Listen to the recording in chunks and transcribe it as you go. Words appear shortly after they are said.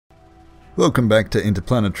Welcome back to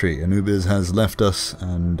Interplanetary. Anubis has left us,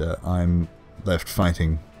 and I'm left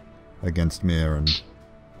fighting against Mir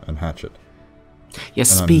and Hatchet. Yeah, And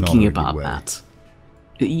speaking I'm not in a about good way. that.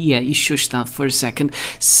 Yeah, you shush that for a second.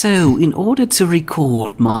 So, in order to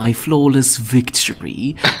record my flawless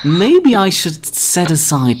victory, maybe I should set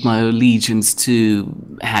aside my allegiance to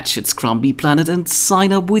Hatchet's crumbly planet and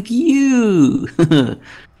sign up with you.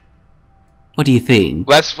 What do you think?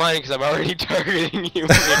 Well, that's fine, because I'm already targeting you.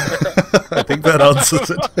 I think that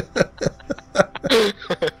answers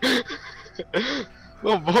it.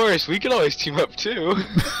 Well, Boris, we can always team up too.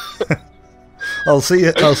 I'll see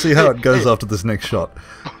how it goes after this next shot.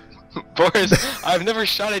 Boris, I've never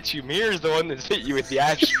shot at you. Mir's the one that's hit you with the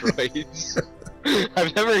asteroids.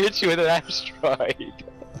 I've never hit you with an asteroid.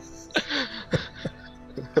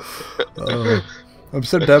 I'm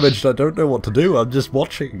so damaged I don't know what to do. I'm just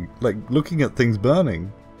watching, like, looking at things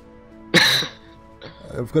burning.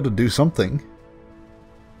 I've got to do something.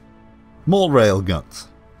 More railguns.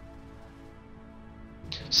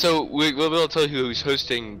 So we'll be able to tell who's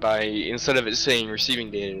hosting by, instead of it saying receiving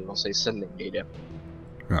data, it'll say sending data.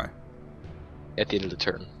 Right. At the end of the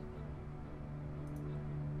turn.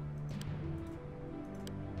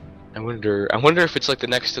 I wonder if it's like the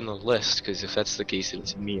next in the list, because if that's the case,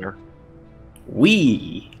 it's Mir.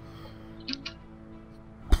 We.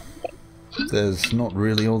 There's not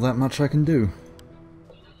really all that much I can do.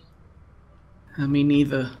 Me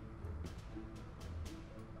neither.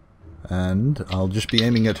 And I'll just be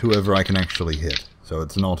aiming at whoever I can actually hit. So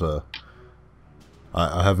it's not a...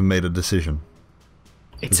 I haven't made a decision.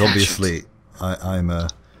 It's Because obviously I'm a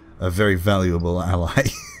very valuable ally.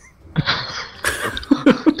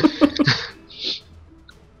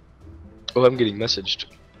 Oh, I'm getting messaged.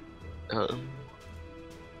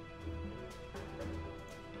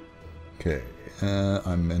 Okay,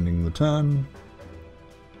 I'm ending the turn.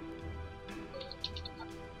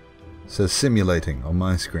 It says simulating on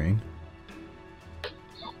my screen.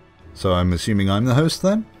 So I'm assuming I'm the host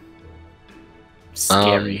then?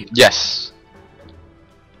 Scary. Yes.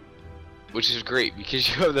 Which is great, because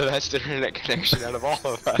you have the best internet connection out of all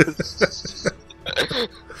of us.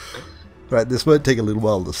 Right, this might take a little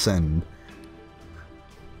while to send.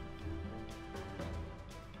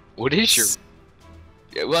 What is your...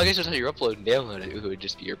 Yeah, well, I guess until you upload and download it, it would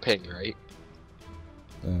just be your ping, right?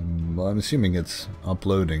 Well, I'm assuming it's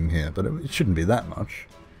uploading here, but it shouldn't be that much.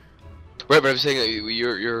 Right, but I'm saying that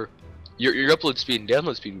your upload speed and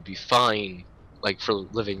download speed would be fine, like for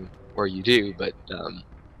living where you do, but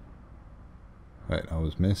Right, I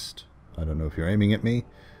was missed. I don't know if you're aiming at me.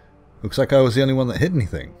 Looks like I was the only one that hit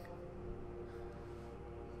anything.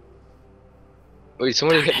 wait,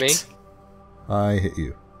 somebody hit me? I hit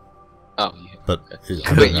you. Oh, you hit But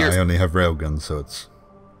okay. I only have railguns, so it's...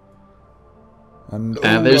 And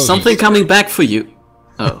There's something coming back for you.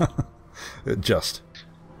 Oh. Just.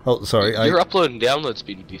 Oh, sorry. Your upload and download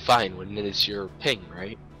speed would be fine when it's your ping,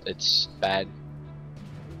 right? It's bad.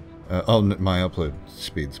 My upload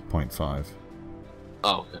speed's 0.5.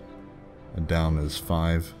 Oh, okay. And down is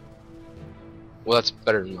 5. Well, that's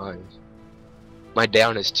better than mine. My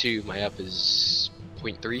down is 2, my up is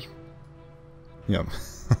 0.3. Yep.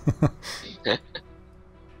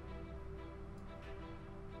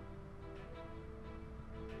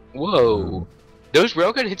 Whoa. Those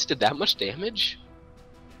railgun hits did that much damage?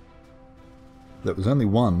 That was only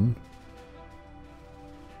one.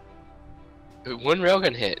 One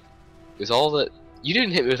railgun hit was all that... You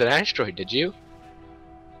didn't hit me with an asteroid, did you?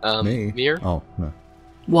 Me? Mir? Oh, no.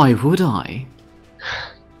 Why would I?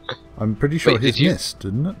 I'm pretty sure Wait, his did you? missed,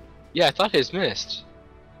 didn't it? Yeah, I thought his missed.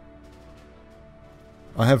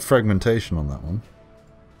 I have fragmentation on that one.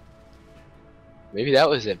 Maybe that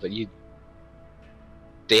was it, but you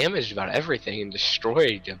damaged about everything and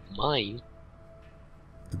destroyed mine.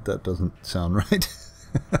 That doesn't sound right.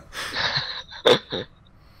 That.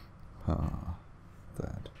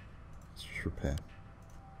 Let's just repair.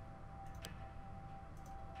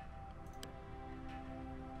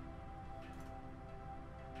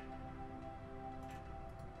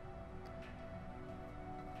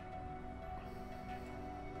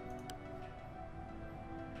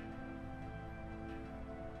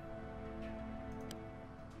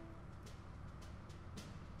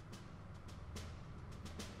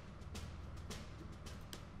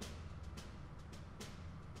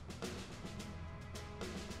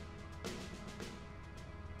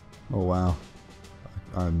 Oh wow.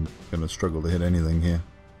 I'm gonna struggle to hit anything here.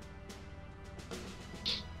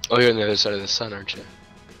 Oh, you're on the other side of the sun, aren't you?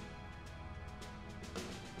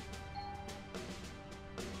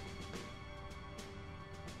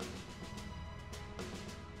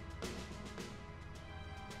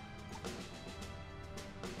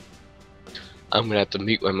 I'm gonna have to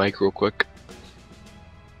mute my mic real quick.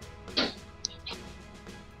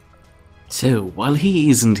 So, while he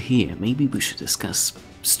isn't here, maybe we should discuss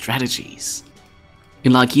strategies.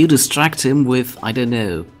 Like you distract him with, I don't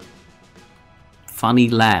know, funny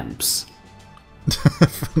lamps.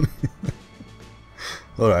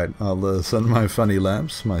 Alright, I'll send my funny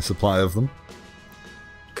lamps, my supply of them.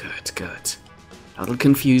 Good, good. That'll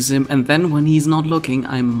confuse him, and then when he's not looking,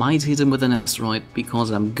 I might hit him with an asteroid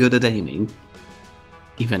because I'm good at aiming.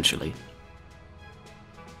 Eventually.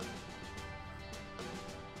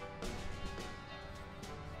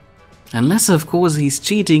 Unless, of course, he's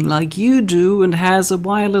cheating like you do and has a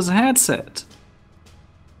wireless headset.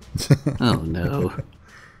 Oh no.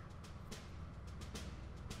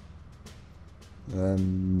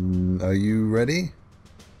 Are you ready?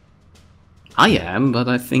 I am, but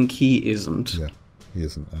I think he isn't. Yeah, he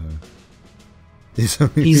isn't.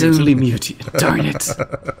 He's only muted. Darn it.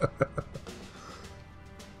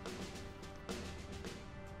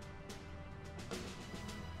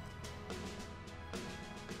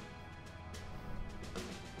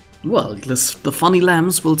 Well, the funny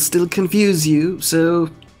lamps will still confuse you, so...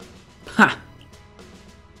 Ha!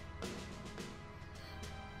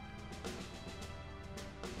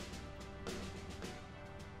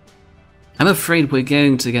 I'm afraid we're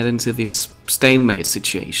going to get into this stalemate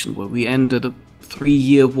situation where we ended a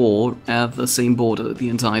 3-year war at the same border the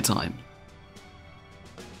entire time.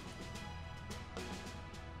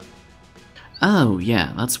 Oh,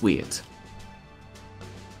 yeah, that's weird.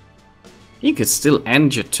 You could still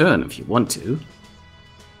end your turn if you want to.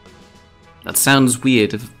 That sounds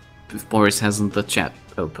weird if Boris hasn't the chat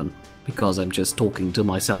open, because I'm just talking to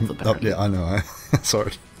myself apparently. Oh, yeah, I know.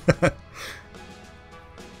 Sorry.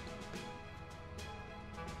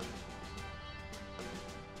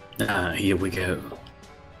 Here we go.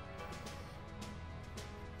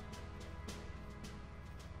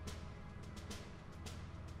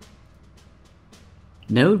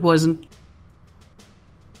 No, it wasn't.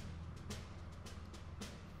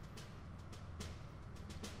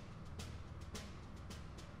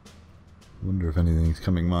 Wonder if anything's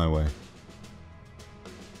coming my way.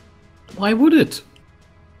 Why would it?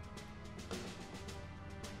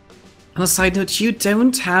 On a side note, you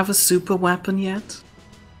don't have a super weapon yet?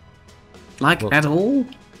 Like, Well, at all?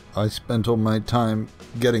 I spent all my time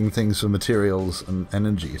getting things for materials and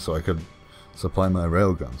energy so I could supply my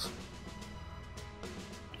railguns.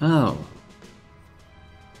 Oh.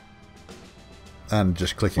 And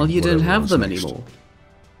just clicking. Well, you don't whatever have was them next. anymore.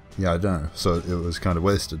 Yeah, I don't know. So it was kind of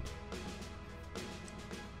wasted.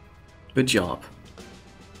 Good job.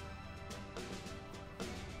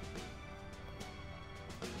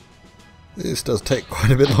 This does take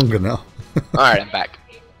quite a bit longer now. Alright, I'm back.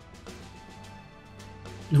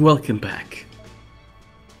 Welcome back.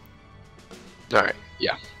 Alright,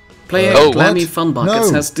 yeah. Player Oh, Glammy what?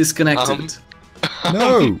 Funbuckets No. has disconnected.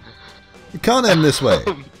 No! You can't end this way.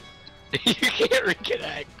 You can't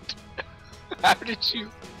reconnect. How did you...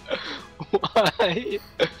 Why?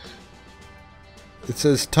 It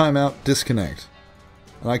says timeout, disconnect.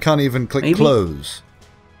 And I can't even click Maybe? close.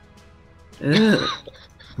 Ugh.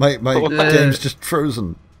 My What? game's just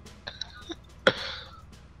frozen.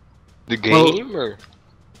 The game, or...?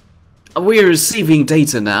 We're receiving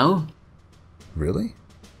data now. Really?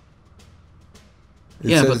 It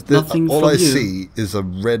Yeah, says but that nothing all from I you. see is a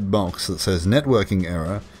red box that says networking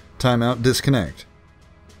error, timeout, disconnect.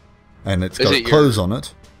 And it's Is got it close on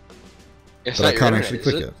it, It's but not I your can't internet, actually is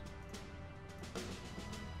click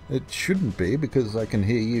it. It shouldn't be, because I can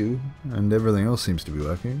hear you, and everything else seems to be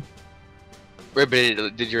working. Wait,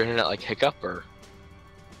 but did your internet, like, hiccup, or...?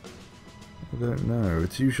 I don't know.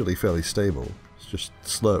 It's usually fairly stable. It's just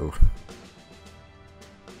slow.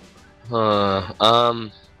 I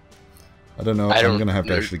don't know if I'm going to have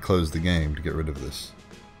to actually close the game to get rid of this.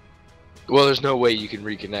 Well, there's no way you can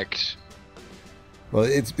reconnect. Well,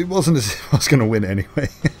 it wasn't as if I was going to win anyway.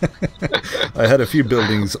 I had a few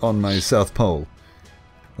buildings on my south pole.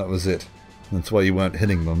 That was it. That's why you weren't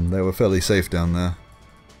hitting them. They were fairly safe down there.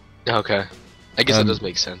 Okay. I guess that does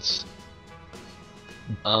make sense.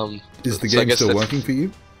 Is the so I game guess still that's- working for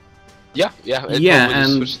you? Yeah, yeah. It Yeah, probably just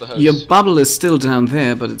and switched the host. your bubble is still down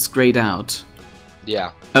there, but it's grayed out.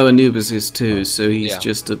 Yeah, Oh, Anubis is too, so he's Yeah.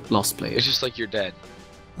 just a lost player. it's just like you're dead.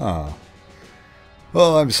 Ah.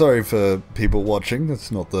 Well, I'm sorry for people watching.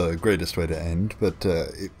 That's not the greatest way to end, but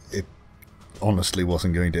it honestly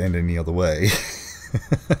wasn't going to end any other way.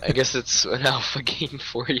 I guess it's an alpha game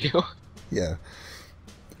for you. Yeah.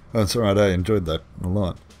 That's alright, I enjoyed that a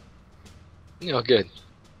lot. Oh, good.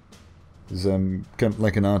 It was kind of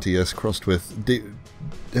like an RTS crossed with... Did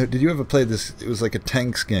you ever play this? It was like a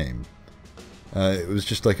tanks game. It was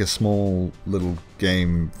just like a small little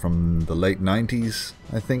game from the late 90s,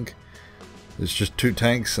 I think. It's just 2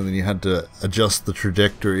 tanks, and then you had to adjust the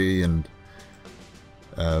trajectory and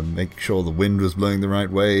make sure the wind was blowing the right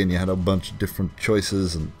way, and you had a bunch of different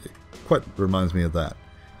choices, and it quite reminds me of that.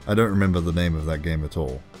 I don't remember the name of that game at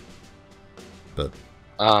all, but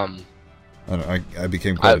I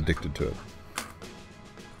became quite addicted to it.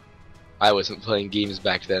 I wasn't playing games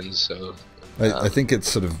back then, so... I think it's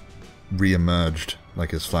sort of re-emerged,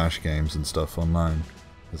 like as Flash games and stuff online.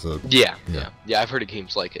 Yeah, I've heard of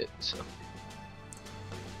games like it, so...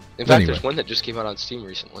 In fact, there's one that just came out on Steam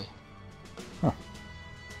recently. Huh.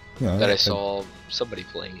 Yeah, that I saw somebody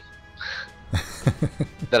playing.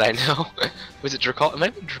 That I know. Was it Drakal? It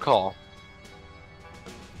might have been Drakal.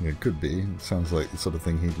 It could be. It sounds like the sort of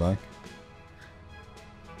thing he'd like.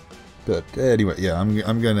 But anyway, yeah,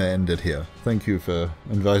 I'm going to end it here. Thank you for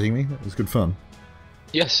inviting me. It was good fun.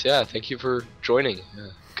 Yes, yeah. Thank you for joining.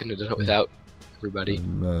 Couldn't have done it without everybody.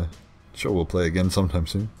 And, sure, we'll play again sometime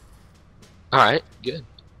soon. All right, good.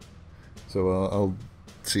 So I'll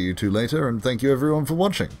see you 2 later, and thank you everyone for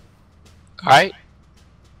watching. All right.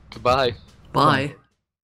 Goodbye. Bye.